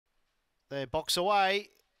They're box away.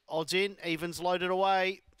 Odds in, evens loaded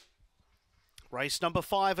away. Race number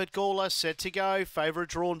 5 at Gawler, set to go. Favourite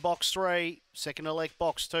drawn box 3. Second elect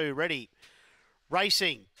box 2. Ready.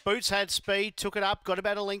 Racing. Boots had speed, took it up, got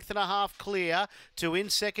about a length and a half clear. To in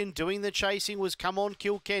second, doing the chasing was Come On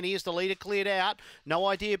Kilkenny as the leader cleared out. No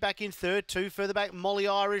Idea back in third, 2 further back, Molly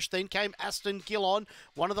Irish. Then came Aston Gillon.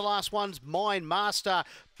 One of the last ones, Mine Master.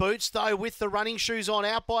 Boots, though, with the running shoes on,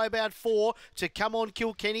 out by about 4 to Come On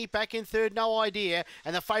Kilkenny. Back in third, No Idea.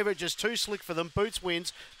 And the favourite just too slick for them. Boots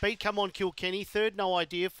wins. Beat Come On Kilkenny. Third, No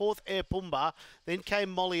Idea. Fourth, Air Pumba. Then came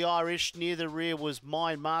Molly Irish. Near the rear was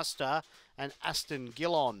Mine Master and Aston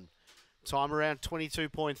Gillon. Time around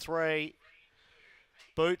 22.3.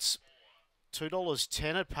 Boots,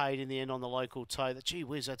 $2.10 it paid in the end on the local tote. Gee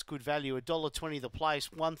whiz, that's good value. $1.20 the place,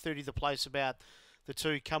 $1.30 the place about the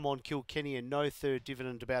 2 Come On Kilkenny, and no third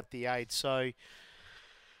dividend about the 8. So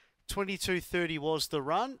 22.30 was the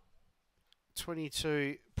run.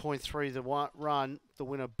 22.3 the run. The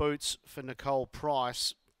winner, Boots, for Nicole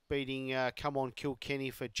Price, beating Come On Kilkenny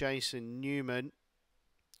for Jason Newman.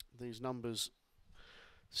 These numbers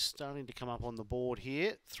starting to come up on the board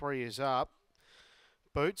here. 3 is up.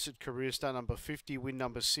 Boots at career start number 50, win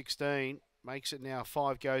number 16. Makes it now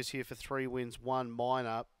 5 goes here for 3 wins, 1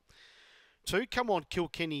 minor. 2 Come On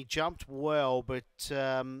Kilkenny jumped well, but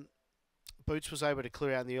Boots was able to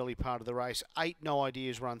clear out in the early part of the race. 8 No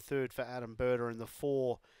Ideas run third for Adam Berta, and the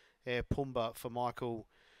 4 Air Pumba for Michael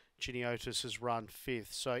Giniotis has run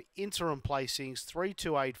 5th. So interim placings,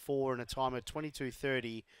 3-2-8-4 and a time of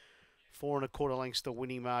 22.30. 4 1/4 lengths the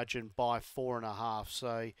winning margin by 4.5.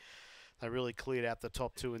 So they really cleared out the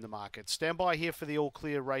top 2 in the market. Stand by here for the all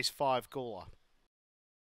clear race 5 Gawler.